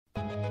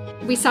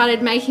We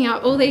started making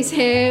up all these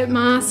hair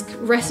mask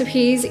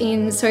recipes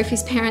in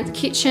Sophie's parents'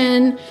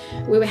 kitchen.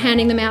 We were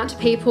handing them out to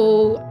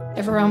people.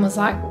 Everyone was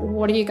like,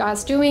 what are you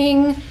guys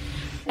doing?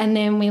 And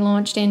then we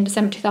launched in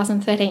December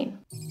 2013.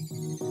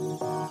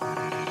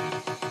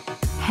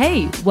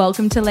 Hey,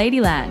 welcome to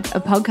Ladyland, a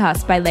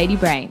podcast by Lady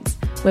Brains,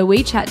 where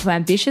we chat to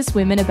ambitious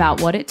women about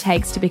what it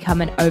takes to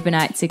become an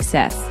overnight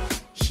success.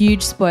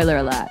 Huge spoiler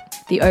alert,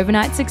 the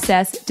overnight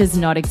success does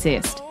not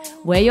exist.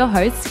 We're your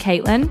hosts,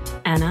 Caitlin,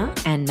 Anna,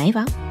 and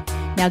Maeva.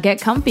 Now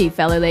get comfy,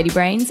 fellow Lady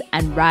Brains,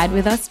 and ride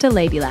with us to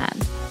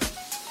Ladyland.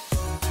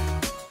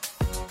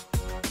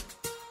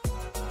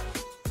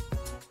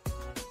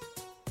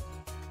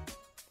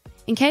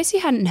 In case you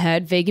hadn't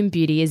heard, vegan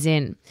beauty is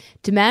in.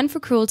 Demand for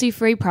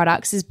cruelty-free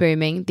products is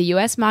booming. The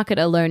US market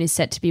alone is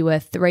set to be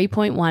worth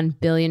 $3.1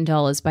 billion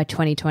by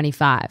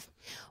 2025.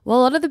 While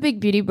a lot of the big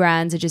beauty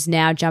brands are just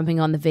now jumping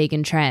on the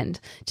vegan trend,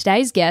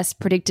 today's guest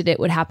predicted it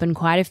would happen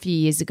quite a few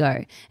years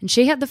ago, and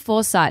she had the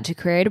foresight to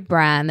create a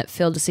brand that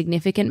filled a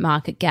significant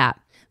market gap: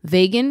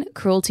 vegan,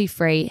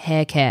 cruelty-free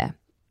hair care.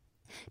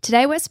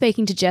 Today we're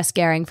speaking to Jess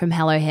Gerring from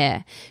Hello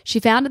Hair. She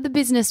founded the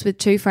business with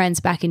two friends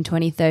back in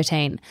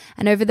 2013,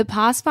 and over the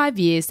past 5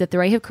 years, the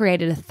three have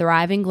created a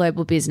thriving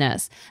global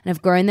business and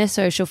have grown their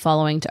social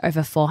following to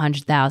over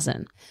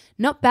 400,000.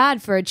 Not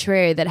bad for a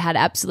trio that had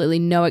absolutely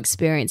no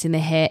experience in the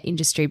hair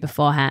industry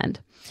beforehand.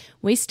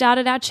 We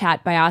started our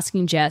chat by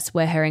asking Jess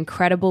where her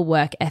incredible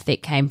work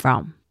ethic came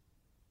from.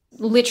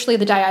 Literally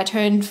the day I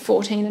turned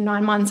 14 and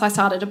 9 months, I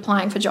started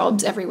applying for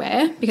jobs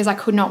everywhere because I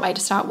could not wait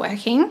to start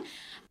working.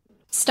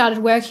 Started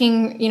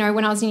working,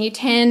 when I was in year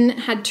 10,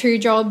 had 2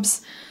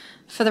 jobs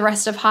for the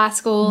rest of high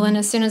school. And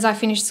as soon as I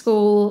finished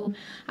school,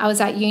 I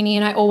was at uni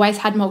and I always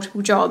had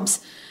multiple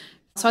jobs.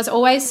 So I was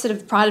always sort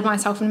of prided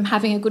myself on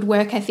having a good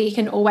work ethic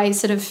and always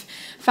sort of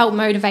felt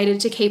motivated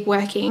to keep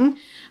working.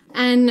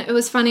 And it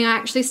was funny, I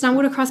actually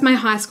stumbled across my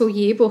high school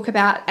yearbook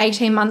about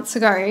 18 months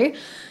ago.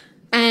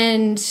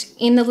 And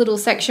in the little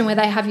section where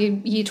they have your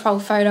year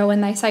 12 photo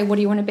and they say, what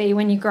do you want to be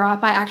when you grow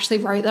up? I actually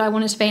wrote that I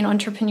wanted to be an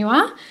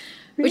entrepreneur.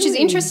 Really? Which is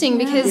interesting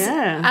because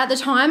at the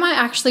time I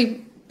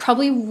actually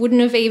probably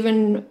wouldn't have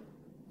even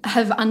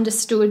have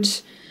understood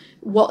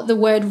what the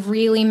word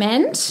really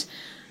meant.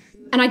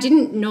 And I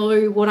didn't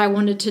know what I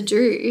wanted to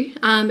do.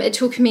 It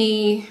took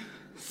me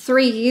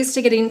 3 years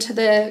to get into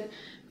the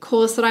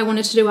course that I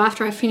wanted to do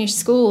after I finished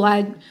school.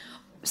 I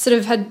sort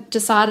of had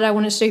decided I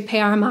wanted to do PR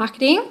and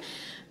marketing,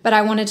 but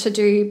I wanted to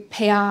do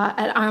PR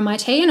at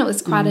RMIT, and it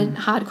was quite a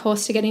hard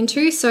course to get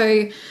into.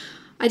 So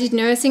I did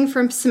nursing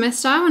for a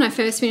semester when I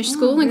first finished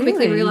school and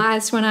quickly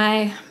realised when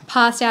I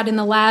passed out in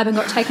the lab and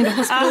got taken to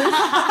hospital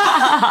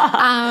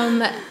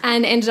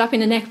and ended up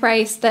in a neck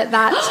brace that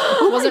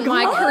wasn't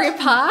my career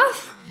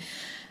path.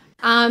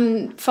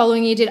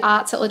 Following year did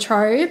arts at La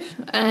Trobe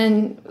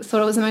and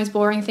thought it was the most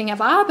boring thing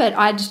ever, but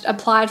I'd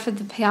applied for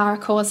the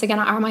PR course again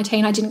at RMIT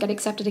and I didn't get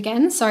accepted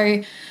again.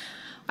 So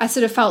I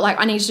sort of felt like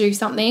I needed to do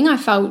something. I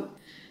felt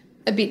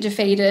a bit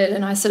defeated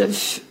and I sort of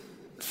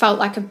felt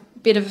like a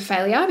bit of a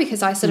failure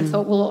because I sort of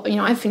thought, well,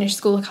 I finished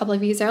school a couple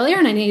of years earlier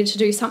and I needed to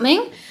do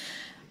something,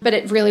 but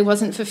it really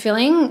wasn't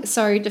fulfilling.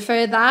 So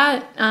deferred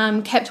that,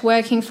 kept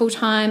working full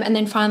time, and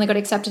then finally got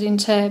accepted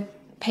into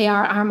PR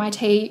at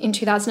RMIT in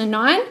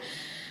 2009,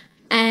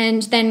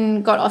 and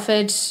then got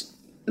offered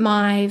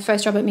my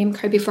first job at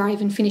Mimco before I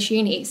even finished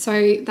uni.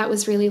 So that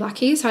was really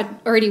lucky. So I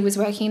already was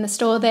working in the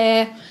store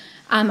there.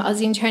 I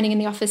was interning in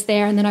the office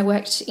there, and then I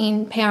worked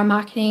in PR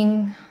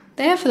marketing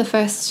there for the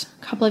first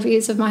couple of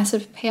years of my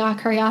sort of PR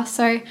career,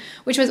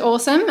 which was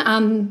awesome.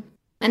 And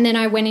then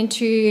I went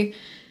into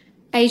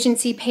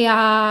agency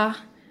PR,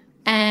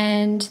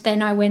 and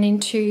then I went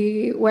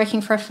into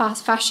working for a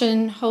fast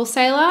fashion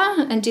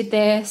wholesaler and did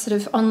their sort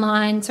of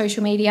online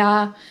social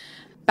media,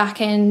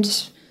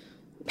 back-end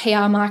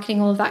PR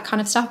marketing, all of that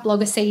kind of stuff,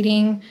 blogger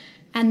seeding,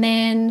 and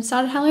then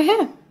started Hello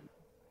Hair.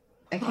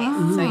 Okay,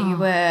 so you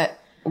were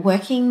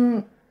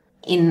working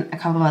in a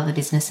couple of other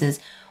businesses.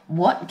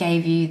 What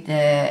gave you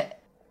the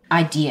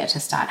idea to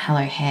start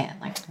Hello Hair?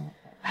 Like,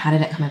 how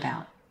did it come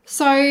about?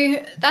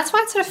 So that's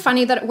why it's sort of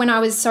funny that when I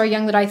was so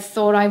young that I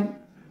thought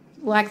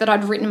that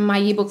I'd written in my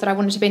yearbook that I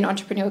wanted to be an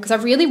entrepreneur, because I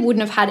really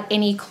wouldn't have had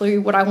any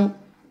clue what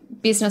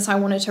business I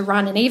wanted to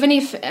run. And even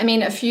if,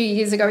 a few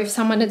years ago, if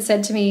someone had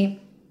said to me,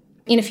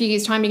 in a few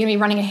years' time, you're going to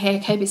be running a hair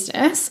care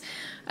business,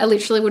 I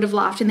literally would have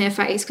laughed in their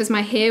face because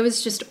my hair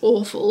was just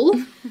awful.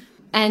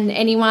 And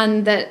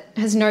anyone that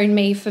has known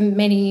me for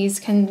many years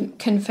can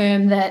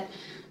confirm that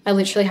I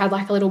literally had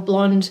like a little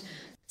blonde,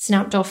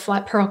 snapped off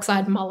like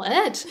peroxide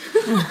mullet.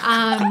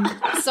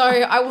 So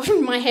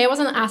my hair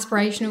wasn't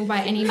aspirational by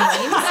any means.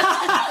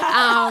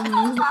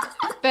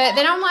 But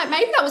then I'm like,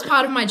 maybe that was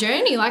part of my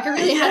journey. Like I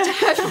really had to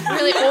have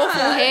really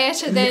awful hair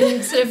to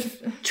then sort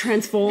of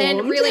transform,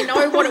 then really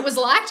know what it was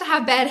like to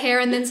have bad hair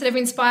and then sort of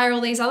inspire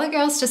all these other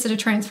girls to sort of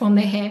transform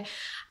their hair.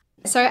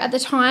 So at the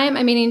time,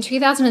 in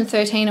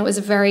 2013, it was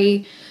a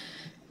very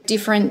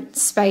different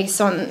space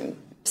on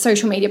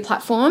social media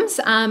platforms.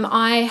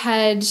 I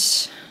had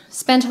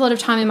spent a lot of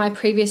time in my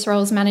previous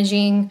roles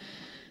managing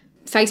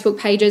Facebook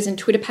pages and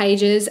Twitter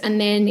pages,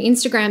 and then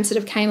Instagram sort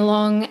of came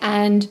along,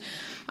 and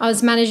I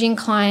was managing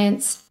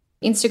clients'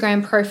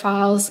 Instagram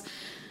profiles,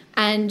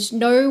 and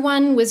no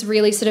one was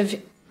really sort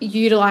of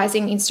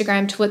utilising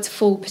Instagram to its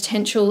full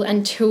potential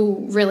until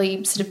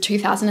really sort of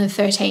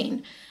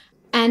 2013.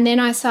 And then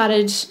I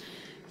started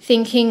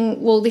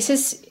thinking, well,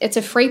 it's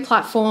a free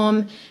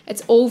platform,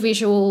 it's all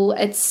visual,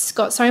 it's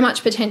got so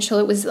much potential.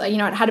 It was, it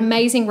had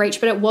amazing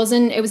reach, but it was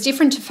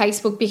different to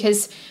Facebook,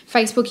 because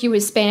Facebook, you were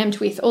spammed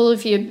with all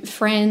of your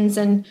friends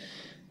and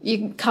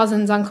your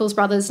cousins, uncles,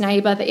 brothers,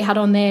 neighbour that you had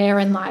on there,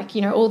 and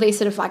all these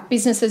sort of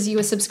businesses you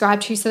were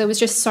subscribed to. So there was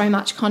just so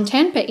much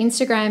content. But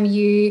Instagram,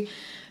 you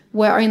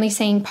were only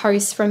seeing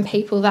posts from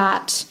people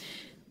that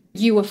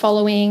you were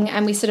following,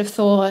 and we sort of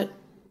thought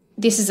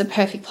this is a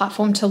perfect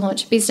platform to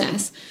launch a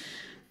business.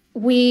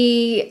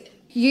 We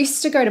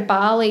used to go to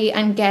Bali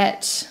and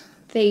get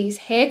these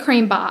hair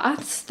cream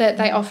baths that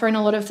they offer in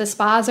a lot of the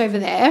spas over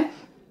there,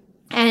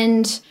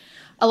 and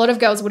a lot of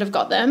girls would have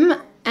got them,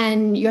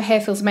 and your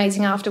hair feels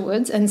amazing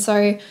afterwards. And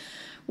so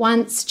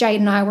once Jade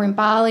and I were in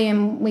Bali,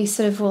 and we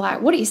sort of were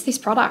like, what is this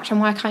product and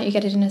why can't you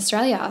get it in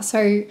Australia?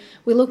 So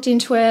we looked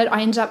into it.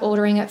 I ended up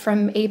ordering it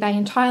from eBay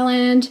in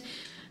Thailand.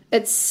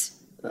 It's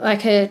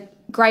like a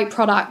great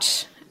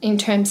product in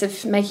terms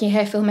of making your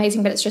hair feel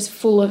amazing, but it's just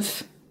full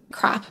of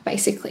crap,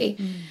 basically.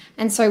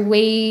 And so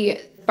we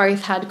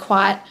both had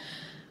quite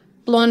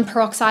blonde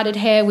peroxided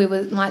hair. We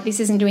were like, this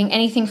isn't doing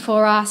anything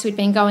for us. We'd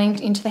been going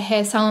into the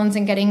hair salons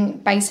and getting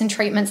basin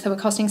treatments that were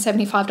costing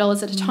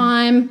 $75 at a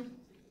time.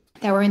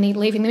 They were only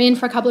leaving them in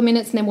for a couple of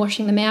minutes and then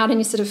washing them out, and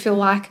you sort of feel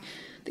like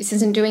this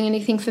isn't doing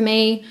anything for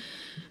me.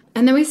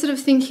 And then we sort of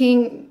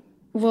thinking,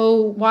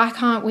 well, why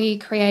can't we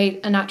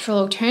create a natural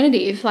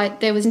alternative?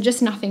 There was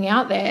just nothing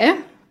out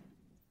there.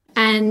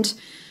 And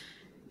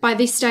by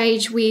this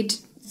stage, we'd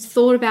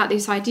thought about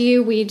this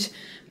idea. We'd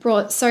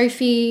brought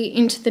Sophie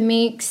into the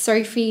mix.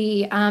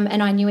 Sophie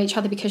and I knew each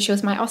other because she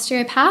was my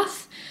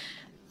osteopath.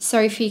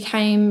 Sophie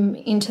came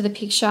into the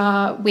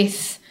picture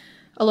with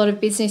a lot of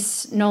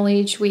business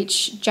knowledge,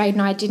 which Jade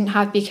and I didn't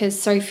have, because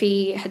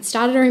Sophie had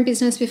started her own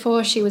business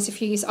before. She was a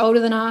few years older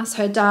than us.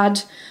 Her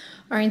dad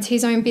owns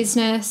his own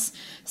business.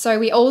 So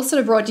we all sort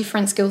of brought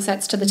different skill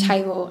sets to the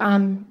table.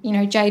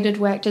 Jade had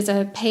worked as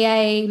a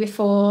PA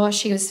before.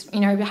 She was,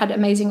 had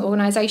amazing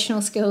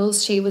organisational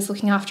skills. She was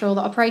looking after all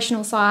the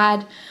operational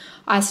side.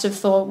 I sort of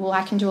thought, well,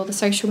 I can do all the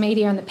social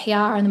media and the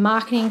PR and the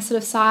marketing sort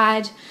of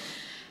side.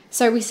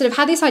 So we sort of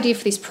had this idea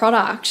for this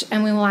product,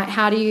 and we were like,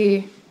 how do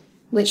you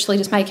literally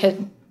just make a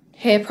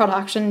hair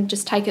product and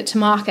just take it to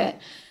market?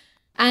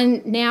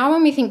 And now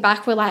when we think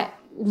back, we're like,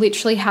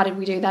 literally, how did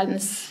we do that in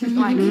this?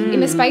 In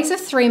the space of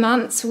 3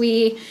 months,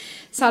 we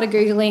started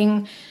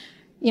Googling,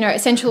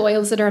 essential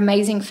oils that are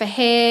amazing for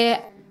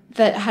hair,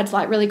 that had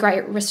really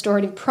great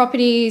restorative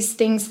properties,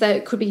 things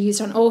that could be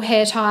used on all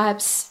hair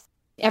types.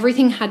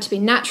 Everything had to be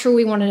natural.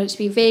 We wanted it to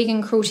be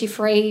vegan,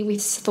 cruelty-free. We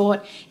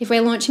thought, if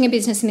we're launching a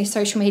business in this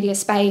social media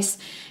space,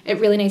 it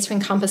really needs to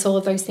encompass all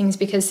of those things,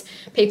 because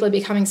people are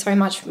becoming so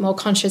much more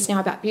conscious now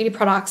about beauty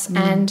products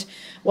and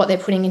what they're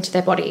putting into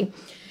their body.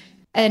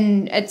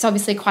 And it's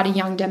obviously quite a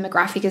young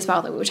demographic as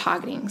well that we were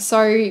targeting.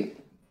 So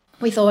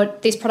we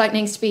thought this product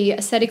needs to be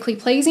aesthetically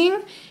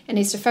pleasing. It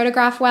needs to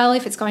photograph well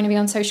if it's going to be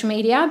on social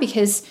media,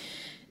 because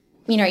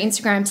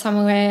Instagram's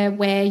somewhere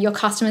where your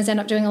customers end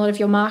up doing a lot of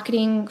your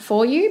marketing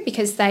for you,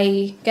 because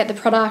they get the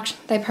product,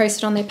 they post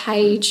it on their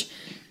page.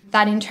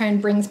 That in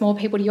turn brings more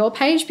people to your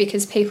page,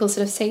 because people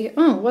sort of see,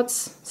 oh,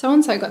 what's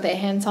so-and-so got their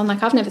hands on?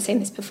 I've never seen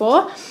this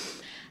before.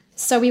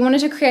 So we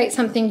wanted to create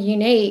something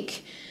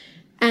unique,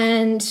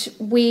 and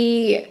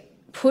we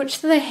put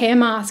the hair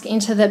mask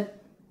into the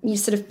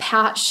sort of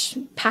pouch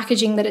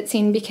packaging that it's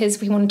in,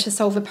 because we wanted to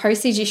solve a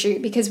postage issue.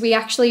 Because we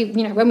actually,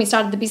 when we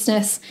started the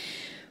business,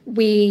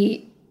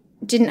 we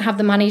didn't have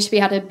the money to be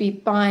able to be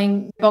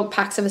buying bulk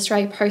packs of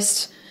Australia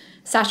Post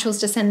satchels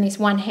to send this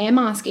one hair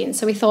mask in.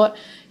 So we thought,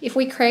 if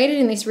we create it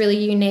in this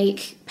really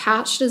unique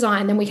pouch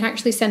design, then we can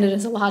actually send it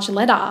as a larger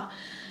letter.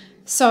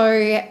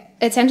 So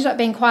it's ended up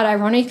being quite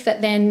ironic that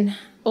then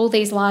all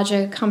these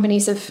larger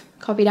companies have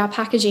copied our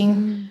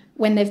packaging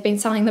when they've been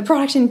selling the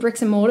product in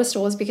bricks and mortar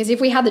stores, because if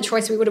we had the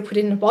choice, we would have put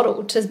it in a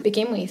bottle to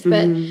begin with.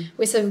 But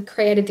we sort of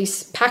created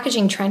this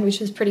packaging trend, which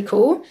was pretty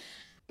cool.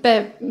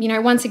 But,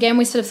 once again,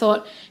 we sort of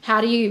thought,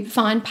 how do you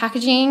find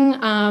packaging?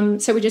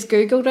 So we just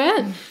Googled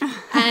it,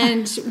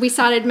 and we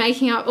started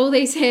making up all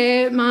these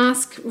hair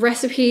mask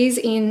recipes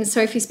in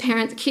Sophie's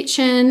parents'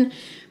 kitchen.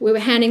 We were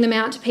handing them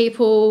out to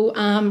people.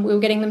 We were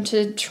getting them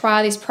to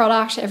try this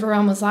product.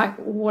 Everyone was like,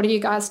 what are you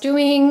guys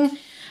doing?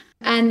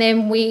 And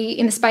then we,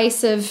 in the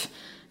space of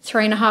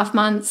 3.5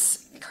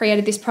 months,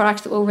 created this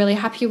product that we were really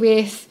happy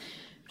with,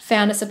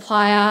 found a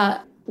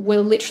supplier.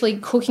 We're literally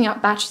cooking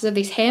up batches of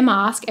this hair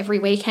mask every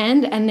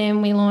weekend, and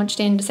then we launched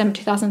in December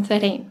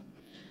 2013.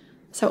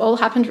 So it all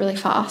happened really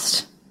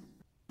fast.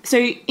 So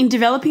in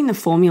developing the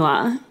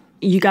formula,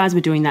 you guys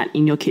were doing that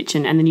in your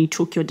kitchen, and then you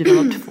took your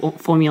developed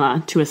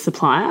formula to a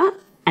supplier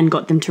and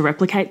got them to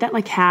replicate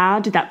that? How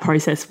did that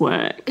process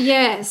work?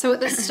 Yeah, so at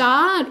the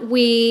start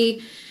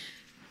we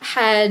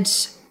had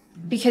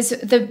because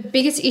the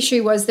biggest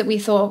issue was that we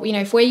thought,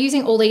 if we're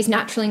using all these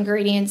natural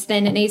ingredients,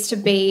 then it needs to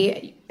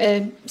be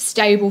a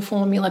stable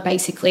formula,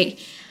 basically.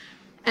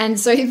 And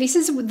so this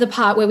is the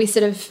part where we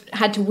sort of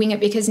had to wing it,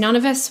 because none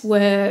of us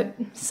were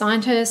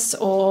scientists,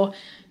 or,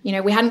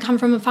 we hadn't come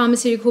from a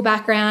pharmaceutical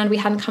background. We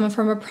hadn't come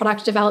from a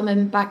product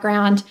development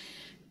background.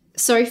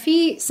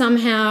 Sophie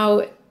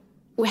somehow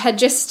had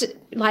just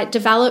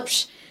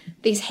developed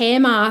this hair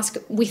mask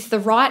with the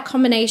right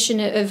combination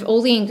of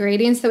all the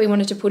ingredients that we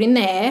wanted to put in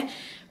there,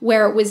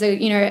 where it was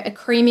a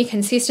creamy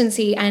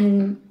consistency.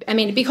 And I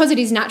mean, because it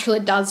is natural,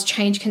 it does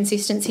change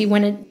consistency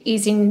when it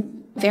is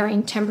in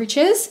varying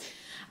temperatures.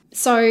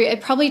 So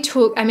it definitely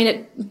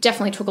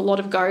took a lot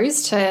of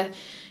goes to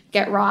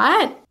get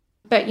right.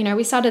 But,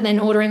 we started then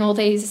ordering all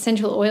these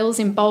essential oils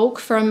in bulk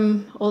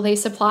from all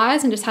these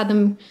suppliers and just had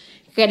them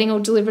getting all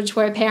delivered to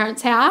our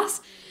parents' house.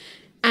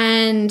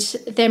 And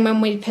then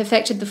when we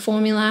perfected the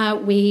formula,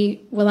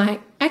 we were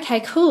like, okay,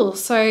 cool.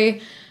 So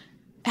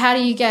how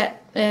do you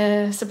get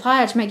a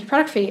supplier to make your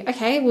product for you?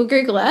 Okay, we'll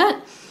Google it.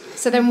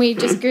 So then we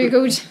just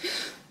Googled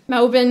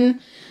Melbourne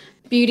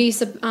beauty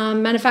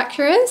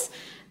manufacturers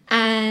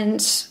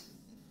and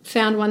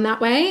found one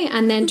that way,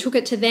 and then took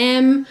it to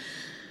them.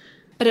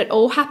 But it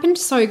all happened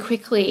so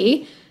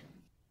quickly.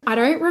 I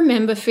don't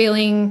remember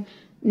feeling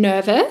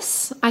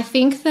nervous. I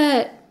think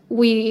that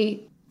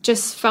we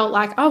just felt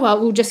like, oh, well,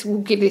 we'll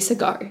give this a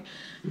go.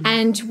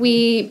 And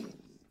we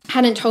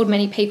hadn't told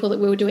many people that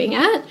we were doing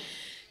it.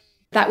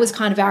 That was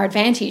kind of our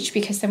advantage,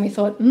 because then we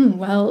thought,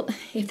 well,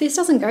 if this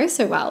doesn't go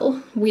so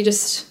well, we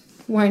just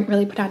won't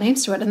really put our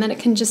names to it. And then it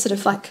can just sort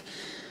of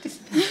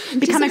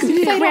become a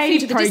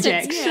creative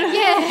project,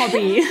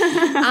 hobby.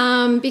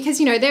 Because,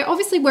 there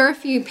obviously were a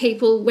few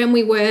people when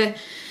we were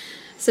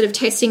sort of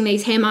testing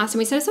these hair masks, and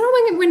we said, so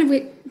when are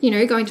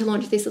we, going to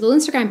launch this little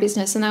Instagram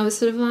business? And they were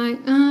sort of like,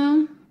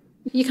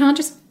 you can't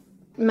just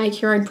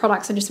make your own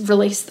products and just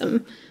release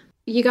them.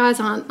 You guys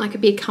aren't like a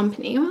big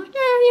company. I'm like,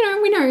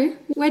 yeah, we know.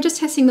 We're just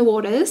testing the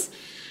waters.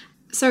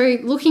 So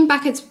looking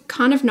back, it's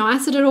kind of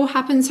nice that it all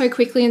happened so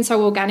quickly and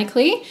so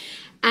organically.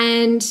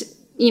 And,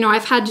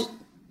 I've had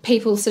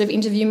people sort of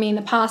interview me in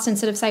the past and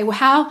sort of say, well,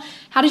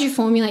 how did you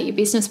formulate your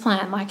business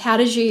plan? Like, how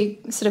did you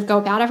sort of go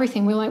about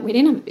everything? We were like, we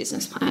didn't have a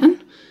business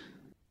plan.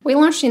 We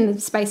launched in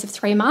the space of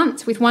 3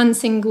 months with one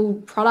single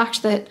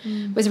product that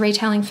was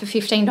retailing for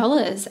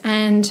 $15.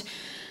 And,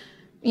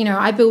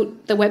 I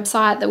built the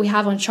website that we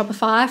have on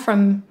Shopify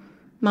from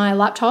my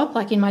laptop,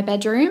 in my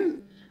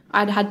bedroom.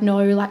 I'd had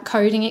no,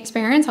 coding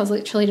experience. I was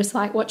literally just,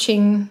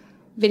 watching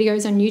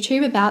videos on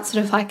YouTube about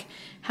sort of,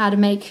 how to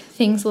make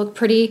things look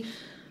pretty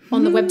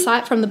on the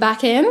website from the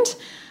back end.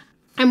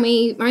 And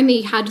we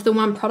only had the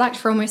one product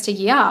for almost a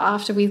year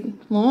after we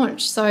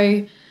launched.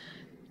 So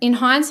in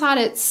hindsight,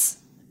 it's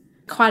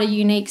quite a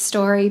unique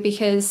story,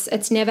 because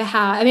it's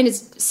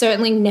it's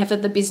certainly never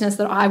the business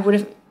that I would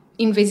have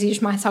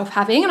envisaged myself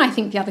having. And I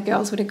think the other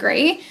girls would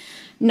agree.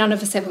 None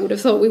of us ever would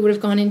have thought we would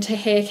have gone into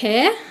hair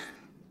care.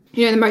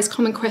 The most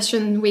common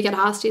question we get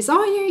asked is,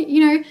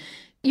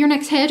 you're an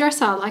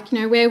ex-hairdresser.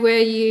 Where were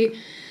you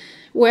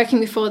working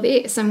before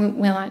this? And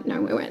we're like,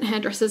 no, we weren't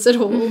hairdressers at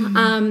all.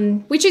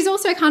 Which is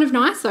also kind of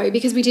nice, though,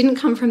 because we didn't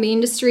come from the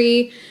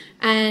industry,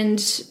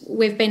 and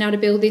we've been able to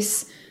build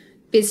this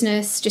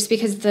business just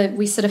because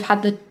we sort of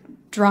had the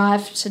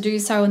drive to do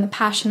so, and the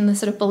passion, the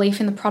sort of belief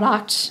in the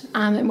product,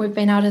 and we've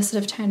been able to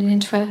sort of turn it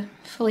into a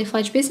fully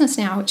fledged business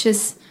now, which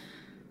is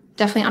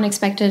definitely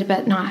unexpected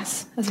but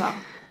nice as well.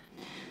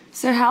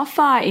 So how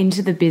far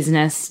into the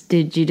business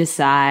did you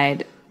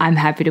decide, I'm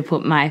happy to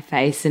put my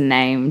face and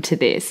name to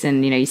this,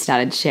 and you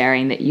started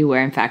sharing that you were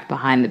in fact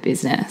behind the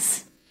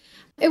business?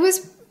 It was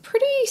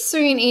pretty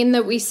soon in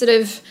that we sort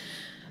of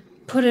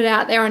put it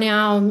out there on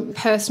our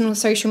personal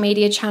social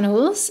media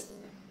channels.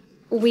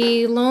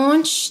 We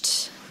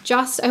launched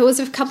it was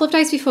a couple of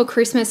days before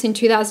Christmas in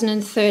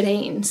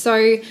 2013.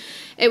 So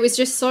it was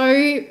just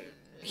so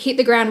hit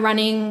the ground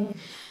running.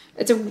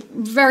 It's a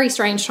very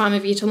strange time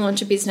of year to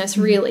launch a business,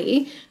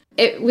 really.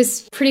 It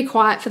was pretty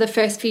quiet for the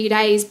first few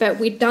days, but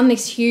we'd done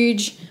this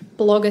huge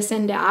blogger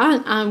send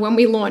out when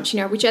we launched,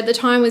 which at the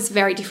time was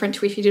very different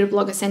to if you did a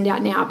blogger send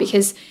out now,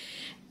 because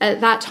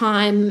at that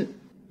time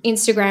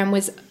Instagram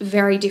was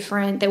very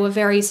different. There were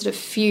very sort of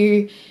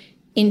few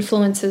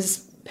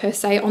influencers per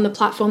se on the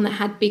platform that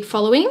had big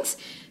followings.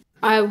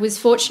 I was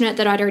fortunate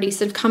that I'd already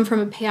sort of come from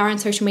a PR and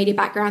social media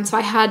background, so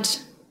I had,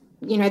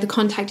 the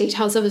contact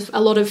details of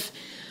a lot of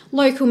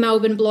local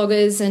Melbourne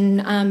bloggers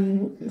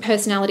and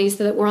personalities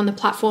that were on the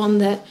platform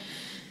that,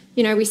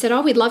 we said,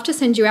 we'd love to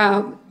send you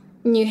our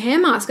new hair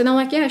mask. And they're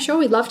like, yeah, sure,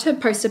 we'd love to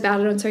post about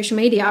it on social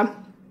media.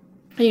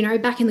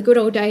 Back in the good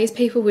old days,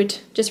 people would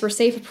just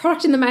receive a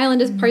product in the mail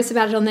and just post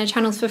about it on their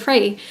channels for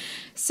free.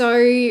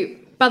 So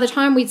by the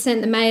time we'd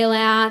sent the mail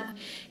out,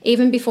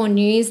 even before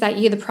New Year's that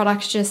year, the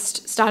product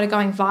just started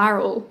going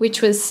viral,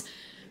 which was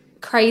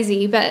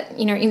crazy. But,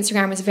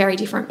 Instagram was very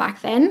different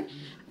back then.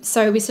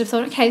 So we sort of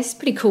thought, okay, this is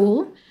pretty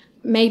cool.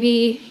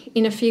 Maybe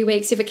in a few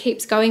weeks, if it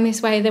keeps going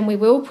this way, then we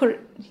will put,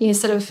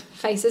 sort of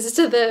faces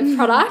to the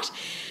product.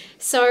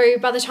 So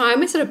by the time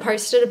we sort of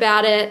posted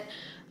about it,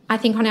 I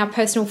think on our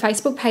personal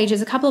Facebook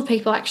pages, a couple of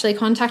people actually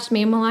contacted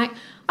me and were like,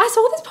 I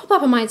saw this pop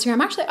up on my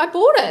Instagram. Actually, I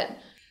bought it.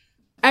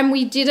 And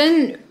we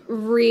didn't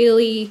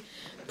really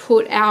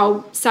put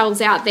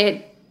ourselves out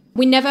there.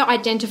 We never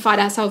identified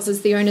ourselves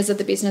as the owners of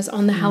the business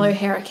on the Hello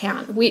Hair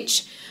account,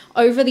 which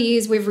over the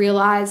years we've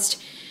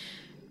realised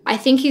I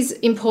think is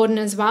important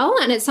as well.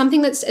 And it's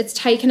something it's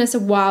taken us a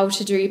while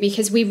to do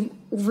because we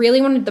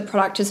really wanted the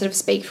product to sort of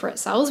speak for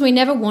itself. We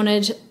never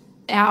wanted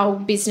our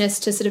business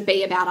to sort of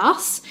be about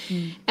us.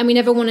 And we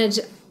never wanted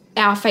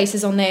our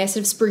faces on there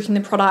sort of spruiking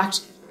the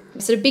product,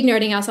 sort of big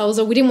noting ourselves,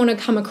 or we didn't want to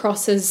come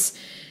across as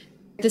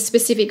the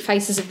specific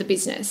faces of the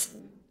business.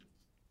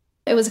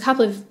 It was a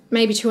couple of,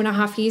 maybe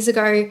 2.5 years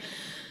ago,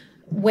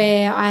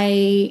 where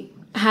I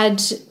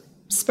had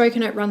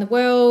spoken at Run the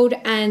World,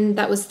 and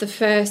that was the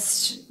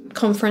first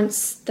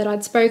conference that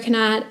I'd spoken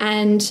at.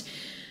 And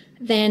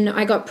then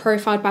I got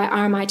profiled by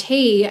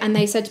RMIT, and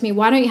they said to me,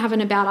 why don't you have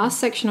an About Us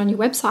section on your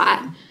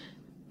website?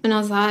 And I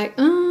was like,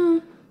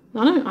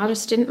 I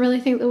just didn't really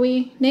think that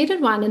we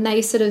needed one. And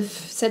they sort of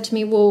said to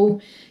me,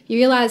 well, you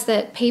realise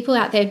that people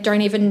out there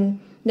don't even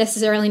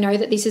necessarily know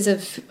that this is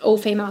an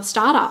all-female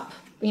startup.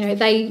 You know,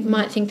 they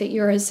might think that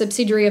you're a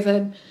subsidiary of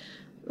a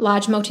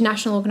large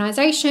multinational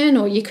organisation,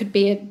 or you could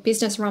be a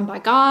business run by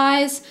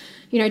guys.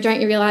 You know,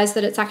 don't you realise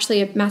that it's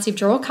actually a massive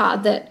draw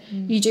card, that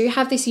you do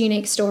have this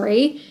unique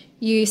story.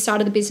 You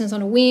started the business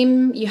on a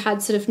whim. You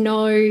had sort of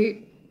no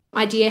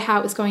idea how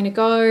it was going to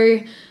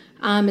go.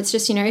 It's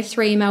just,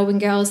 3 Melbourne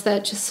girls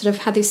that just sort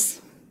of had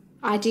this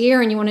idea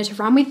and you wanted to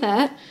run with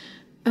it.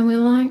 And we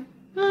were like,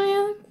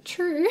 oh, yeah,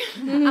 true.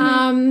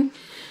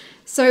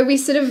 So we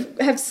sort of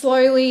have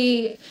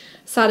slowly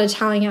started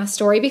telling our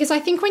story, because I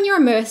think when you're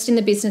immersed in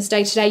the business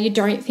day to day, you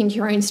don't think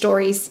your own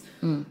story's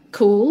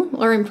cool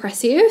or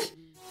impressive.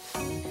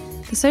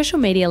 The social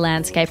media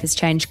landscape has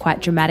changed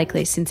quite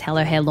dramatically since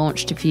Hello Hair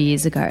launched a few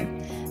years ago.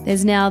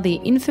 There's now the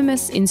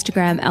infamous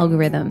Instagram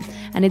algorithm,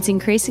 and it's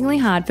increasingly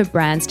hard for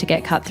brands to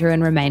get cut through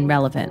and remain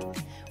relevant.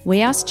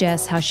 We asked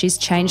Jess how she's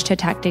changed her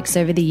tactics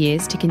over the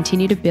years to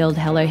continue to build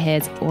Hello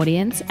Hair's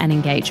audience and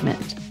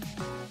engagement.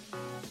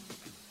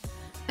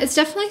 It's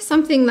definitely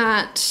something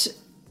that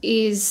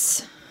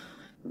is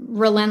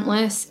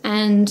relentless,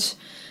 and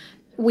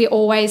we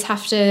always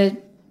have to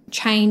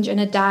change and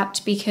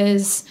adapt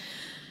because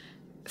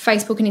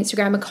Facebook and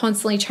Instagram are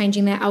constantly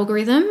changing their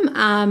algorithm.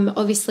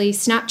 Obviously,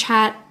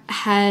 Snapchat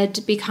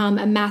had become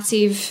a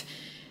massive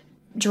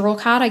draw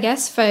card, I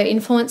guess, for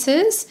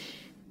influencers.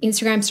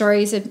 Instagram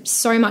stories are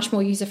so much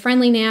more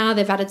user-friendly now.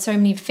 They've added so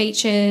many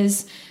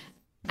features.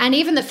 And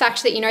even the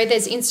fact that,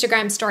 there's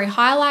Instagram story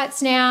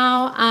highlights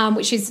now,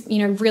 which is,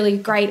 really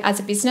great as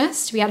a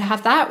business to be able to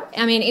have that.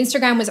 I mean,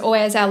 Instagram was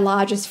always our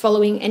largest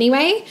following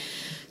anyway.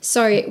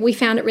 So we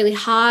found it really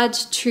hard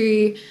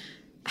to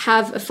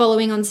have a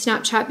following on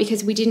Snapchat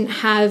because we didn't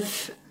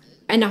have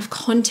enough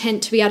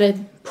content to be able to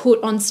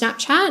put on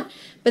Snapchat.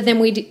 But then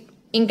we'd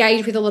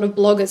engage with a lot of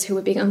bloggers who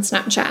were big on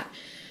Snapchat.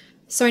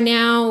 So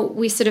now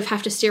we sort of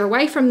have to steer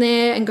away from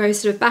there and go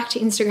sort of back to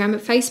Instagram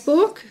and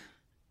Facebook.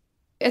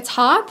 It's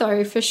hard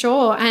though, for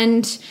sure.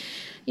 And,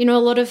 a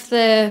lot of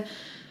the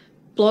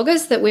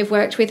bloggers that we've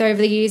worked with over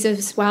the years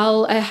as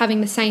well are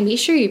having the same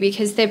issue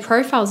because their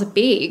profiles are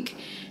big,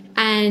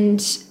 and,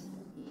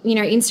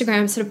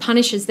 Instagram sort of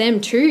punishes them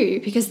too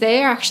because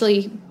they're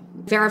actually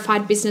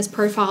verified business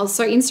profiles.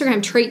 So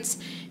Instagram treats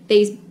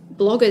these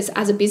bloggers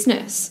as a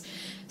business.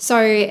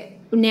 So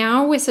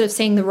now we're sort of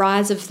seeing the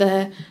rise of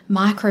the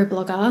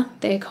micro-blogger,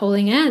 they're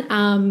calling it,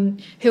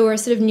 who are a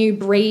sort of new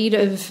breed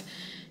of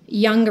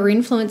younger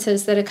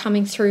influencers that are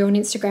coming through on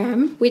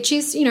Instagram, which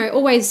is,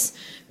 always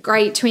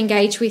great to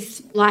engage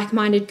with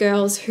like-minded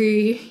girls who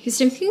you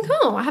sort of think,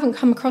 oh, I haven't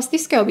come across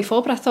this girl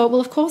before, but I thought, well,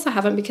 of course I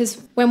haven't,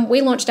 because when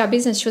we launched our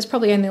business, she was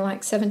probably only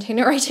like 17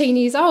 or 18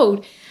 years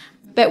old.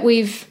 But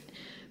we've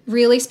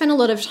really spent a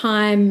lot of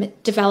time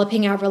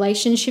developing our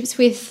relationships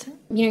with,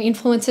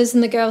 influencers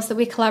and the girls that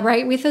we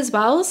collaborate with as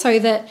well, so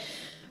that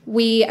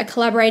we are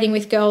collaborating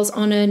with girls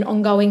on an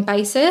ongoing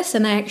basis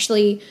and they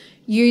actually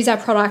use our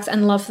products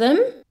and love them.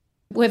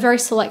 We're very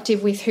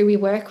selective with who we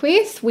work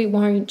with. We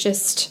won't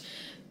just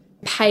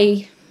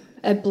pay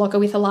a blogger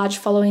with a large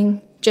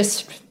following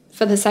just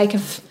for the sake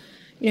of,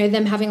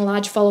 them having a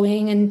large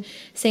following and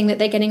seeing that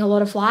they're getting a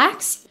lot of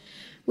likes.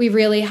 We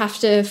really have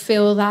to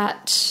feel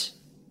that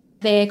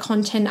their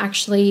content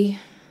actually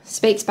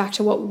speaks back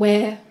to what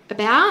we're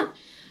about.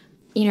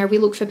 We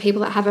look for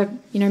people that have a,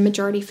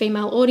 majority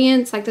female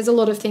audience. Like, there's a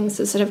lot of things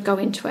that sort of go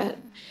into it.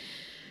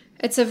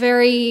 It's a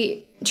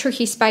very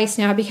tricky space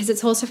now because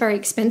it's also very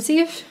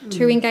expensive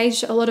to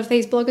engage a lot of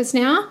these bloggers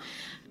now.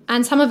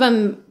 And some of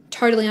them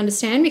totally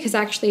understand because they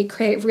actually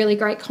create really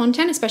great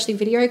content, especially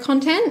video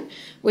content,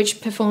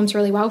 which performs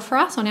really well for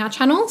us on our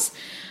channels.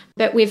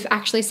 But we've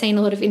actually seen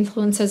a lot of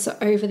influencers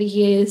over the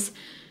years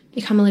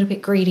become a little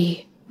bit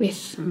greedy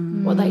with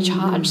what they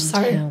charge.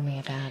 So tell me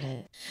about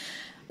it.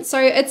 So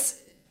it's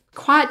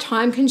quite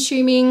time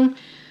consuming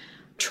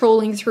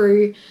trawling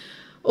through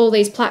all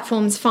these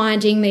platforms,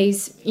 finding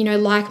these,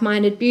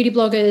 like-minded beauty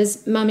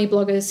bloggers, mummy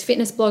bloggers,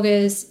 fitness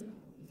bloggers,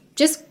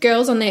 just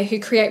girls on there who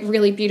create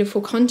really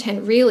beautiful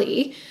content,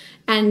 really,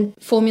 and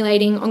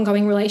formulating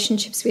ongoing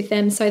relationships with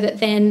them so that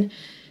then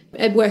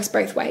it works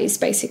both ways,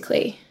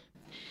 basically.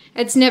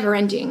 It's never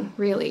ending,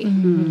 really.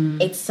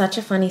 It's such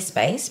a funny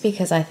space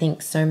because I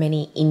think so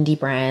many indie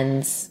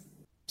brands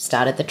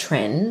started the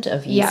trend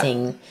of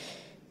using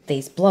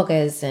these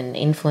bloggers and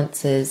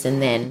influencers,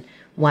 and then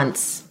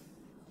once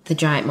the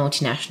giant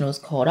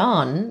multinationals caught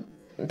on,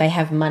 they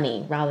have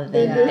money rather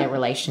than their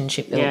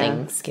relationship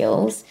building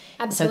skills.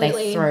 Absolutely. So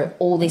they throw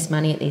all this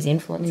money at these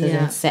influencers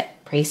and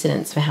set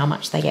precedents for how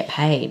much they get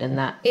paid, and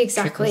that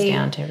trickles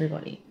down to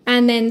everybody.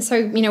 And then so,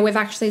 you know, we've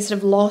actually sort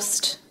of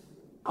lost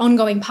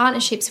ongoing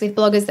partnerships with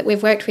bloggers that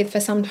we've worked with for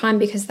some time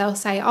because they'll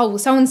say, oh, well,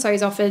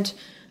 so-and-so's offered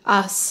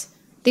us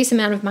this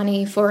amount of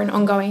money for an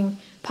ongoing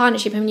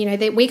partnership. And, you know,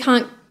 that we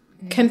can't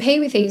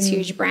compete with these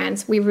huge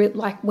brands. We're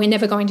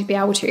never going to be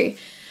able to.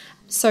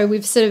 So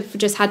we've sort of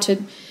just had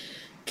to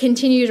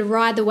continue to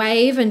ride the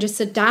wave and just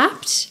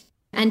adapt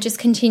and just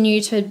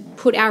continue to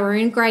put our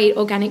own great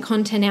organic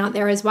content out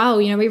there as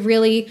well. You know, we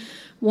really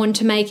want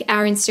to make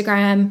our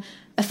Instagram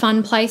a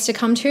fun place to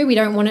come to. We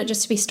don't want it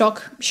just to be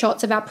stock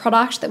shots of our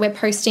product that we're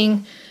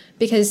posting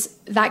because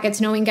that gets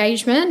no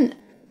engagement.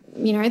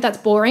 You know, that's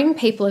boring.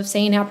 People have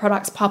seen our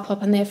products pop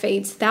up on their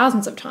feeds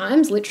thousands of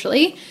times,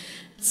 literally.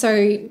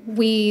 So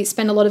we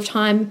spend a lot of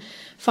time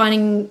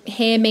finding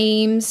hair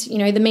memes. You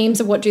know, the memes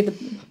are what do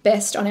the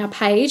best on our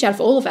page out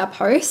of all of our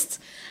posts.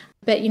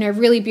 But, you know,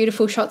 really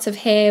beautiful shots of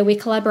hair. We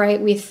collaborate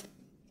with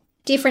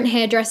different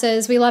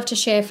hairdressers. We love to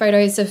share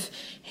photos of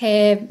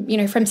hair, you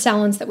know, from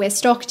salons that we're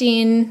stocked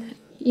in,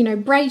 you know,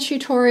 braid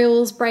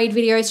tutorials, braid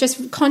videos,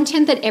 just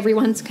content that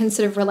everyone can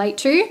sort of relate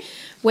to.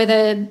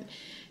 Whether,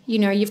 you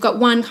know, you've got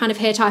one kind of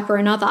hair type or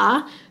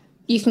another,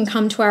 you can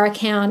come to our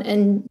account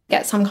and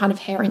get some kind of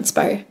hair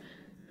inspo.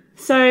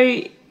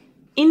 So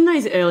in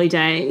those early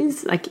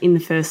days, like in the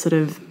first sort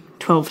of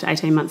 12 to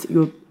 18 months that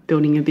you were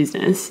building your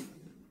business,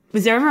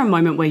 was there ever a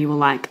moment where you were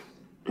like,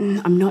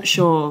 I'm not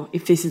sure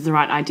if this is the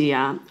right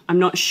idea. I'm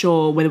not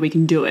sure whether we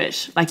can do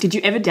it. Like, did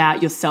you ever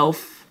doubt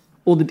yourself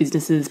or the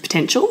business's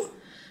potential?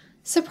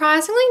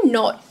 Surprisingly,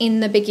 not in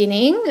the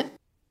beginning.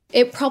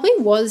 It probably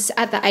was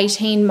at the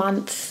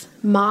 18-month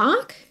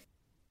mark.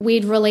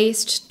 We'd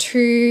released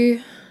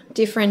 2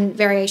 different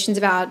variations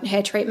of our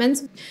hair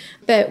treatments,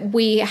 but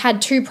we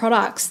had 2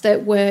 products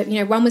that were, you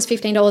know, one was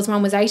 $15,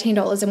 one was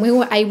 $18, and we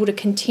were able to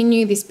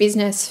continue this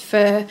business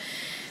for,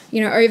 you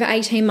know, over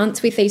 18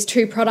 months with these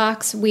 2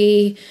 products.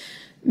 We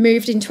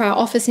moved into our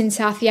office in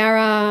South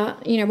Yarra.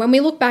 You know, when we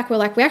look back, we're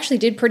like, we actually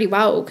did pretty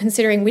well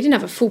considering we didn't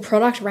have a full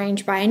product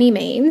range by any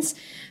means.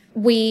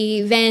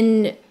 We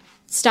then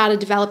started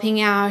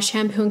developing our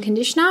shampoo and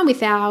conditioner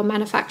with our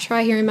manufacturer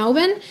here in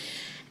Melbourne.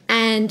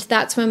 And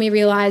that's when we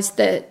realised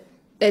that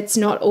it's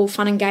not all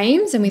fun and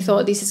games, and we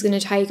thought this is going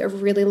to take a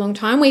really long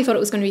time. We thought it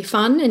was going to be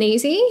fun and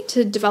easy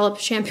to develop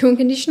shampoo and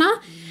conditioner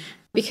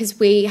because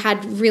we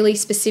had really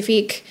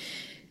specific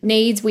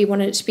needs. We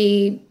wanted it to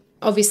be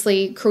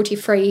obviously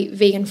cruelty-free,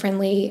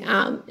 vegan-friendly,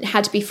 it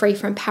had to be free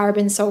from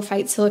parabens,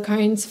 sulfates,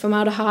 silicones,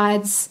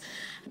 formaldehydes.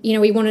 You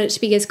know, we wanted it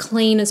to be as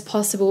clean as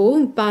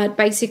possible, but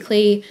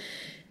basically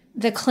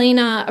the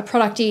cleaner a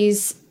product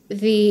is,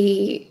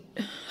 the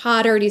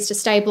harder it is to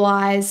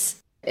stabilise.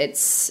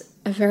 It's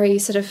a very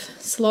sort of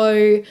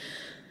slow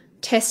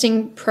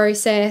testing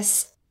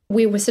process.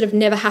 We were sort of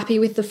never happy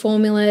with the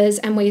formulas,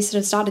 and we sort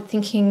of started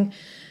thinking,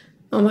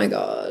 oh my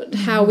God,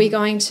 how are we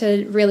going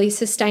to really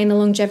sustain the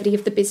longevity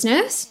of the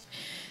business?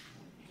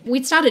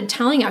 We'd started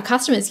telling our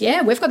customers,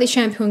 yeah, we've got this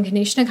shampoo and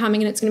conditioner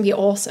coming and it's going to be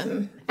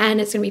awesome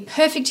and it's going to be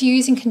perfect to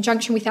use in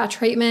conjunction with our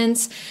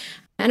treatments.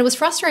 And it was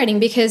frustrating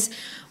because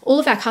all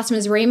of our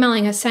customers were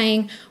emailing us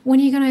saying, when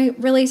are you going to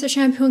release a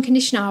shampoo and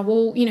conditioner?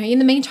 Well, you know, in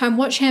the meantime,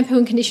 what shampoo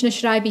and conditioner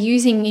should I be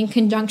using in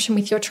conjunction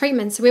with your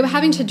treatment? So we were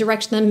having to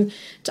direct them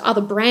to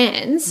other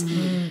brands,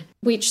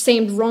 which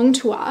seemed wrong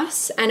to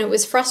us. And it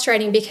was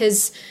frustrating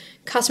because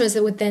customers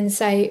that would then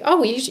say,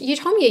 oh, well, you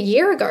told me a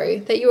year ago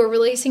that you were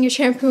releasing a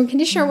shampoo and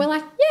conditioner. We're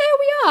like, yeah,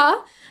 we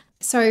are.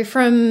 So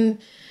from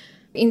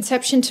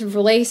inception to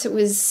release,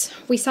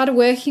 we started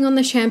working on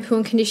the shampoo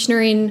and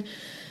conditioner in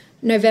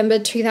November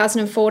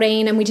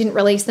 2014, and we didn't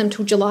release them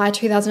till July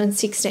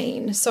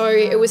 2016. So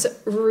it was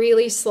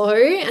really slow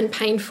and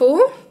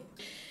painful.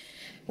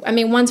 I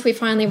mean, once we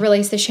finally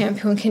released the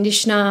shampoo and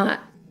conditioner,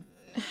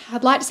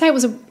 I'd like to say it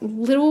was a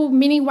little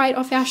mini weight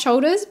off our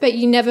shoulders, but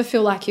you never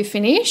feel like you're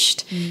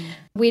finished.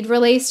 We'd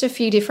released a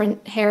few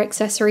different hair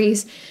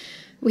accessories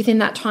within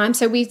that time.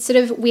 So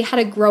we had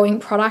a growing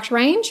product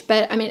range,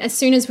 but I mean, as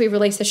soon as we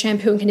released the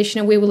shampoo and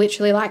conditioner, we were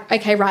literally like,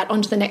 okay, right,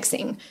 on to the next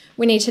thing.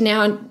 We need to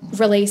now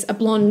release a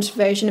blonde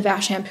version of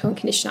our shampoo and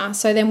conditioner.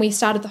 So then we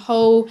started the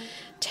whole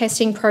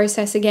testing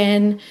process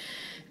again.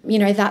 You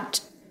know,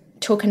 that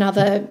took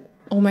another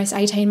almost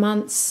 18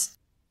 months.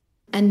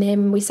 And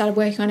then we started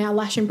working on our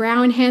lash and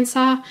brow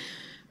enhancer,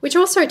 which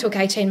also took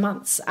 18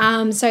 months.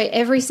 So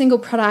every single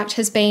product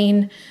has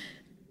been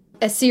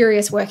a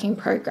serious work in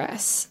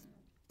progress.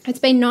 It's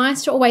been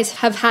nice to always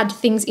have had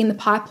things in the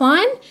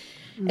pipeline.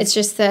 It's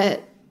just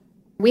that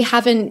we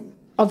haven't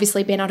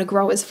obviously been able to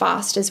grow as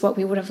fast as what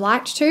we would have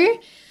liked to.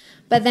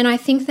 But then I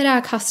think that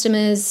our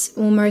customers,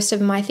 well, most of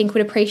them, I think,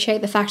 would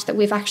appreciate the fact that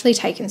we've actually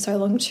taken so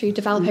long to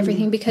develop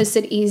everything, because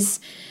it is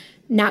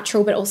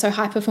natural but also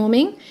high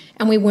performing,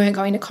 and we weren't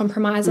going to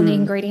compromise on the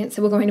ingredients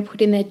that we're going to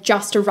put in there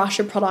just to rush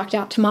a product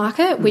out to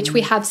market, which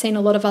we have seen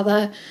a lot of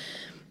other,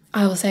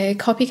 I will say,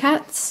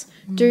 copycats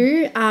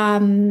do,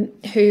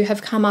 who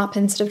have come up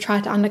and sort of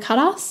tried to undercut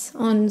us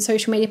on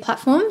social media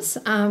platforms,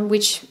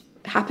 which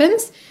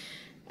happens,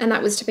 and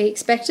that was to be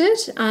expected.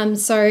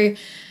 So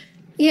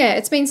yeah,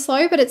 it's been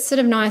slow, but it's sort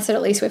of nice that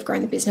at least we've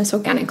grown the business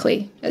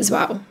organically as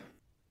well.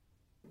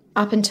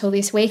 Up until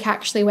this week,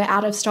 actually, we're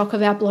out of stock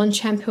of our blonde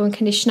shampoo and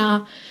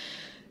conditioner,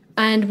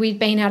 and we'd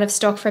been out of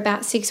stock for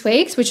about 6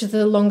 weeks, which is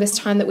the longest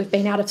time that we've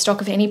been out of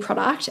stock of any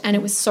product, and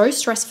it was so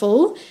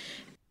stressful.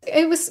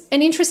 It was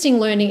an interesting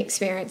learning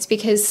experience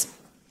because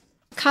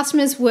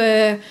customers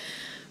were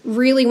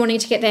really wanting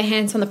to get their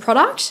hands on the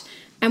product,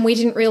 and we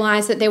didn't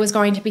realise that there was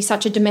going to be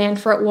such a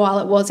demand for it while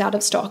it was out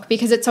of stock,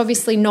 because it's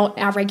obviously not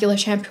our regular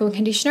shampoo and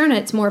conditioner, and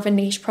it's more of a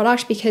niche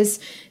product because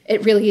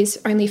it really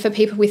is only for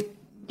people with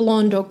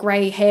blonde or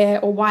grey hair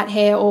or white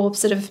hair or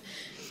sort of,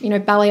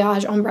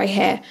 balayage ombre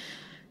hair.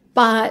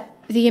 But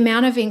the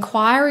amount of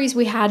inquiries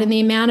we had and the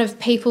amount of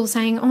people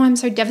saying, oh, I'm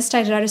so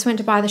devastated, I just went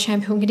to buy the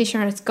shampoo and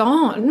conditioner and it's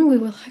gone. We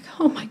were like,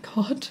 oh my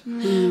God,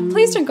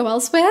 please don't go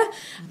elsewhere.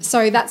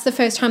 So that's the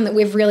first time that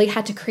we've really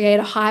had to create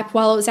a hype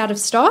while it was out of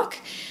stock.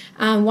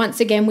 Once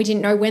again, we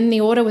didn't know when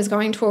the order was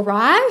going to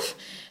arrive.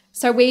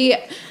 So we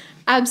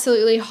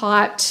absolutely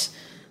hyped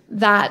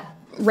that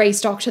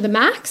restock to the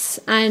max,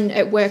 and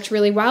it worked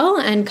really well,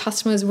 and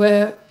customers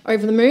were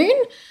over the moon.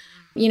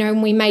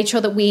 And we made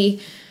sure that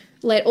we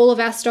let all of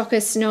our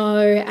stockists know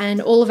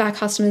and all of our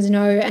customers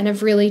know, and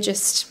have really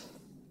just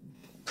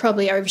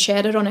probably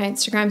overshared it on our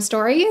Instagram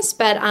stories.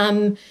 But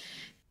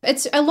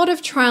it's a lot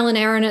of trial and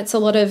error, and it's a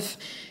lot of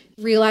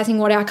realising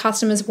what our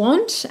customers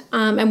want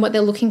and what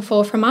they're looking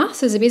for from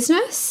us as a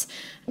business.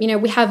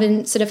 We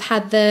haven't sort of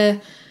had the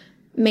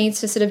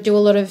means to sort of do a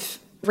lot of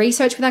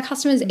research with our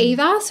customers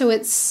either, so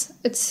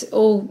it's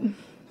all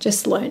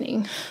just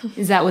learning.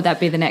 Would that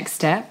be the next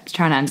step,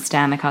 trying to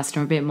understand the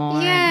customer a bit more?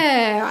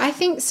 Yeah, I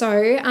think so.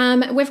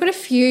 We've got a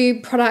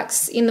few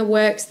products in the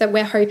works that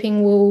we're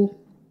hoping will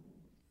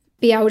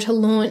be able to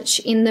launch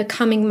in the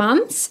coming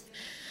months,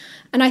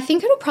 and I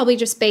think it'll probably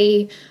just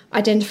be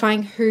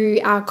identifying who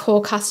our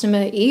core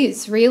customer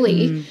is,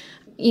 really.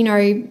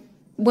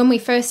 When we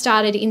first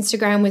started,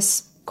 Instagram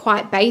was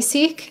quite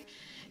basic.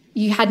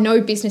 You had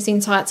no business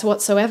insights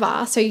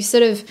whatsoever. So you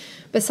sort of,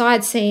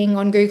 besides seeing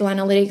on Google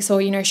Analytics or,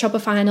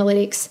 Shopify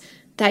Analytics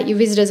that your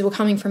visitors were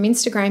coming from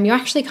Instagram, you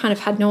actually kind of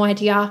had no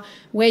idea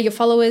where your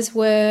followers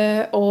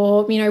were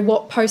or,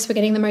 what posts were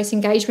getting the most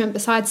engagement,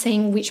 besides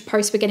seeing which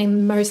posts were getting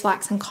the most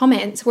likes and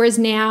comments. Whereas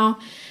now,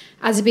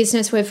 as a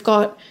business, we've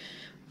got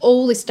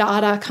all this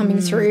data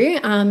coming through.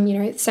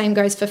 Same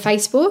goes for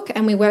Facebook,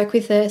 and we work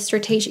with a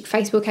strategic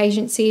Facebook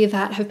agency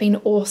that have been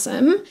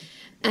awesome.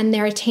 And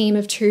they're a team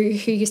of 2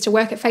 who used to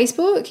work at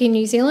Facebook in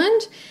New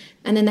Zealand,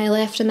 and then they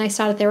left and they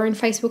started their own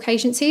Facebook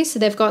agency. So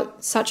they've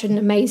got such an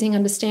amazing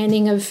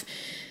understanding of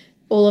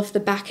all of the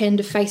back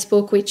end of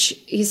Facebook,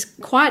 which is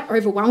quite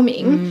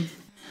overwhelming.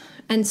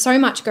 And so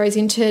much goes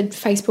into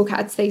Facebook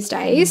ads these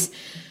days.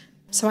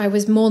 So I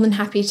was more than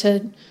happy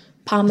to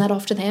palm that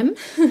off to them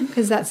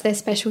because that's their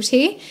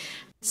specialty.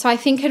 So I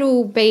think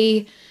it'll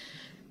be,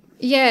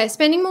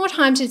 spending more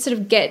time to sort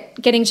of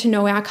getting to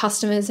know our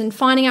customers and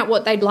finding out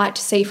what they'd like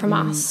to see from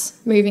us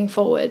moving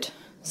forward,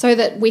 so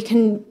that we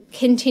can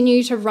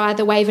continue to ride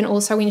the wave and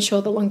also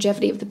ensure the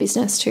longevity of the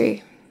business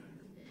too.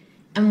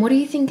 And what do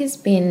you think has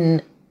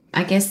been,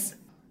 I guess,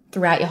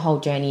 throughout your whole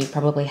journey, you've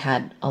probably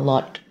had a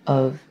lot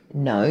of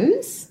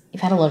no's.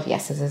 You've had a lot of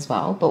yeses as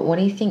well. But what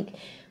do you think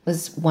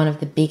was one of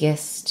the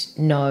biggest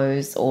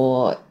no's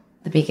or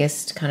the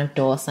biggest kind of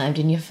door slammed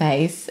in your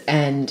face,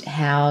 and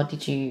how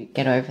did you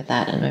get over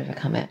that and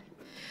overcome it?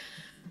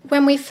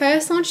 When we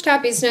first launched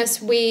our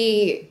business,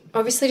 we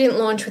obviously didn't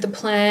launch with a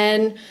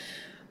plan.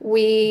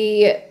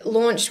 We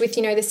launched with,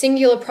 the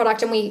singular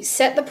product, and we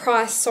set the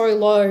price so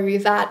low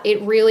that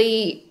it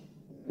really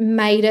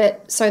made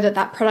it so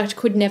that product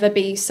could never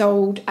be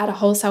sold at a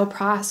wholesale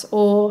price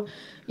or,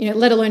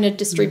 let alone a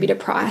distributor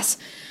price.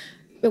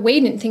 But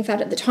we didn't think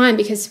that at the time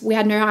because we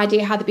had no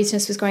idea how the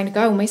business was going to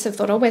go, and we sort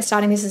of thought, we're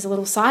starting this as a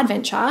little side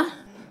venture.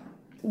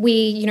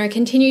 We,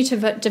 continued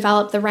to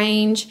develop the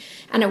range,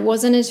 and it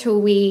wasn't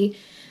until we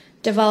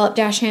developed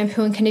our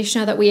shampoo and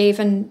conditioner that we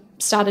even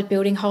started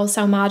building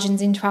wholesale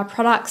margins into our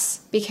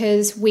products,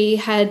 because we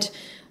had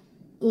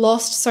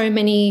lost so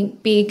many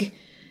big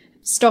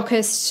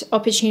stockist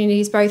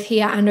opportunities both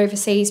here and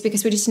overseas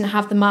because we just didn't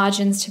have the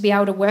margins to be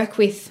able to work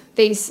with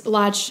these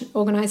large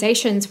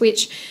organisations,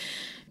 which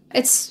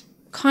it's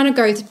kind of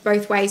goes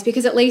both ways,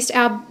 because at least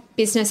our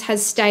business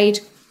has stayed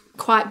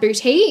quite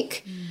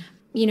boutique.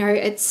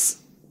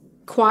 It's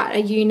quite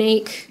a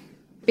unique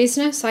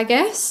business, I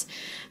guess.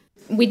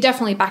 We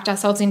definitely backed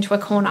ourselves into a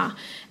corner,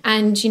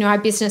 and our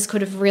business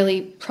could have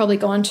really probably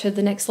gone to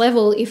the next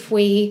level if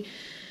we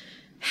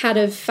had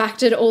have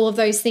factored all of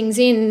those things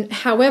in.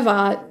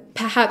 However,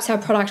 perhaps our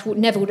product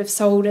never would have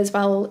sold as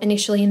well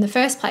initially in the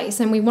first place.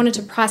 And we wanted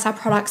to price our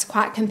products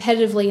quite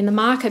competitively in the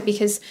market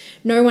because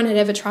no one had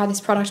ever tried this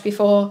product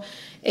before.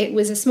 It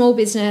was a small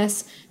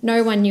business.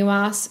 No one knew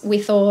us. We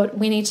thought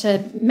we need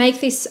to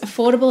make this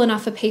affordable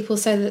enough for people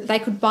so that they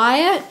could buy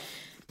it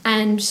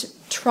and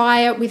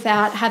try it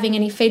without having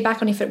any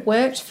feedback on if it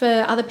worked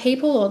for other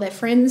people or their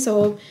friends,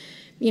 or,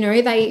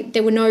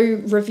 there were no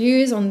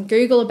reviews on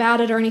Google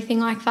about it or anything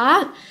like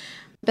that.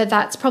 But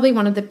that's probably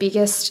one of the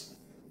biggest,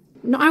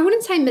 I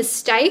wouldn't say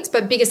mistakes,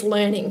 but biggest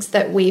learnings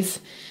that we've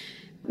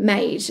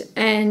made.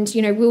 And,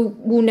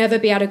 we'll never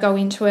be able to go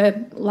into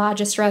a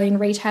large Australian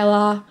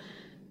retailer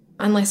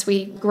unless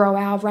we grow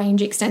our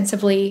range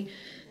extensively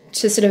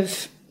to sort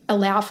of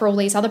allow for all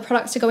these other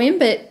products to go in.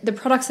 But the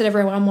products that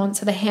everyone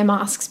wants are the hair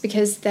masks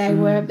because they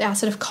were our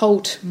sort of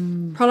cult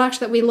product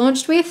that we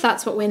launched with.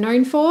 That's what we're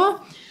known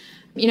for.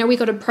 We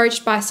got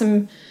approached by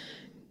some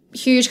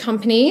huge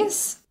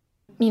companies.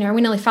 We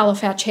nearly fell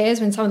off our chairs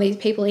when some of these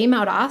people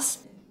emailed us,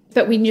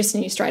 but we just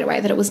knew straight away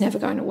that it was never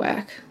going to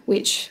work,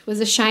 which was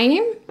a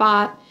shame,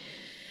 but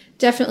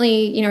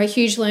definitely, a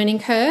huge learning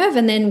curve.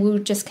 And then we'll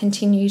just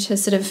continue to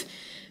sort of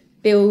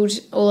build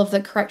all of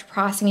the correct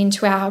pricing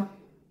into our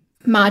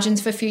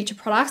margins for future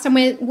products. And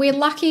we're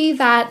lucky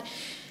that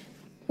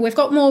we've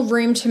got more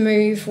room to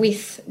move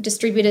with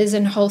distributors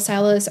and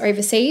wholesalers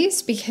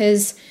overseas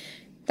because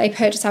they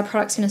purchase our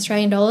products in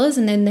Australian dollars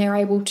and then they're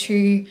able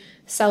to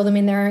sell them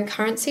in their own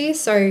currency.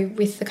 So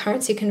with the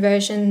currency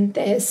conversion,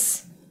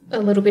 there's a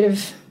little bit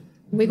of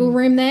wiggle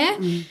room there.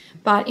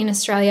 But in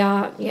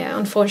Australia,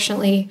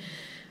 unfortunately,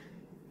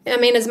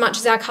 as much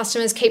as our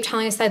customers keep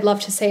telling us they'd love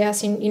to see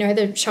us in,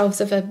 the shelves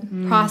of a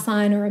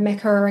Priceline or a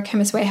Mecca or a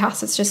Chemist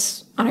Warehouse, it's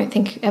just, I don't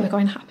think, ever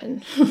going to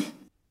happen.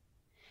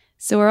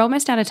 So we're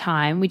almost out of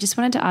time. We just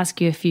wanted to ask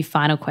you a few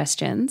final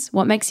questions.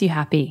 What makes you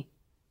happy?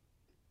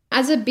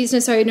 As a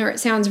business owner,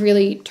 it sounds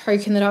really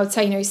token that I would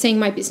say, seeing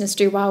my business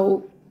do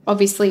well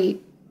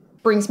obviously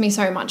brings me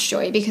so much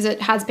joy because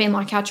it has been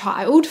like our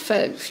child for,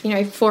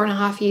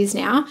 4.5 years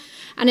now.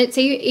 And it's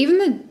even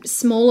the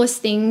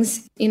smallest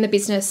things in the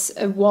business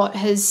are what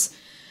has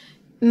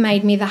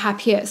made me the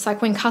happiest.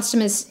 Like when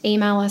customers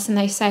email us and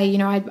they say,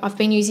 I've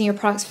been using your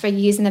products for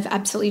years and they've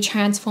absolutely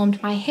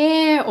transformed my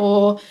hair,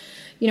 or,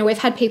 we've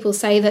had people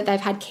say that they've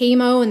had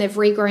chemo and they've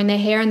regrown their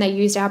hair and they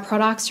used our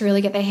products to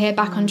really get their hair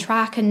back on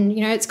track. And,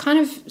 it's kind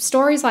of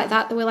stories like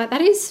that we're like,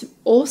 that is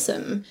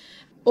awesome.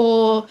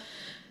 Or,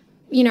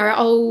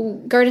 I'll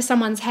go to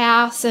someone's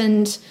house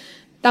and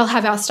they'll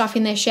have our stuff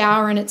in their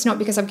shower and it's not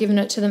because I've given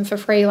it to them for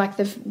free, like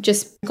they've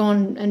just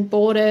gone and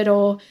bought it.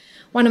 Or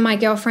one of my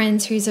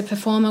girlfriends who's a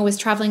performer was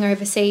traveling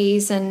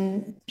overseas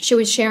and she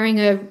was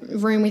sharing a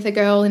room with a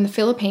girl in the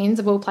Philippines,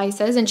 of all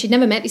places, and she'd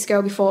never met this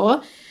girl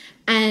before.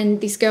 And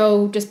this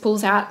girl just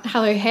pulls out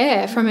Hello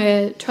Hair from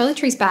her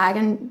toiletries bag,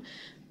 and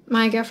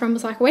my girlfriend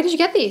was like, where did you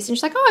get this? And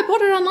she's like, I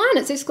bought it online.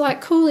 It's this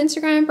like cool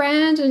Instagram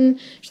brand. And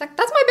she's like,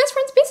 that's my best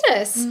friend's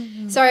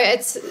business. So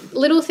it's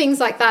little things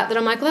like that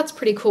I'm like, well, that's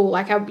pretty cool.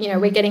 Like,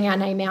 we're getting our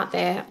name out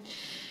there.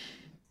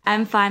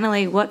 And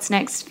finally, what's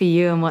next for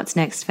you and what's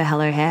next for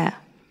Hello Hair?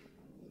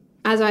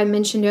 As I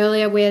mentioned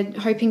earlier, we're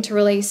hoping to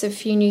release a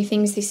few new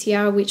things this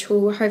year, which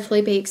will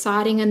hopefully be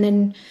exciting. And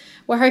then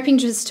we're hoping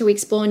just to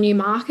explore new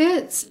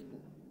markets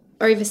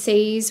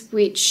overseas,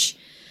 which,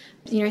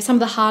 some of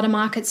the harder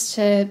markets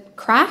to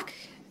crack.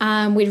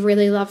 We'd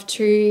really love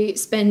to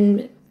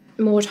spend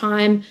more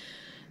time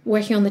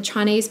working on the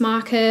Chinese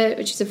market,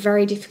 which is a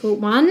very difficult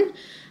one.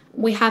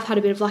 We have had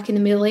a bit of luck in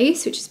the Middle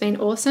East, which has been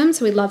awesome.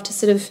 So we'd love to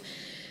sort of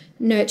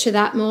nurture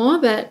that more.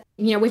 But,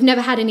 we've never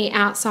had any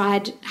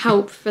outside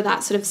help for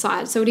that sort of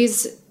side. So it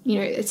is,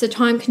 it's a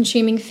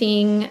time-consuming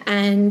thing,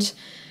 and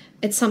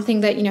it's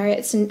something that,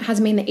 it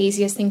hasn't been the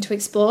easiest thing to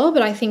explore,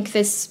 but I think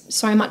there's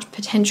so much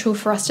potential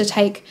for us to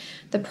take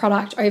the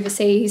product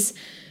overseas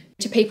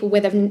to people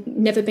where they've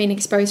never been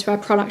exposed to our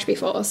product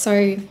before.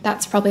 So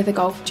that's probably the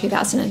goal for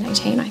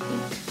 2018, I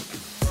think.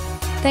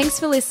 Thanks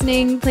for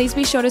listening. Please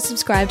be sure to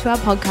subscribe to our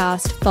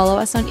podcast, follow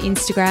us on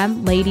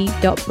Instagram,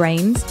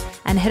 lady.brains,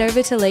 and head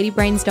over to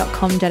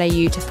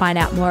ladybrains.com.au to find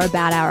out more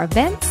about our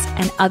events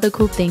and other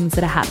cool things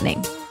that are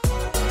happening.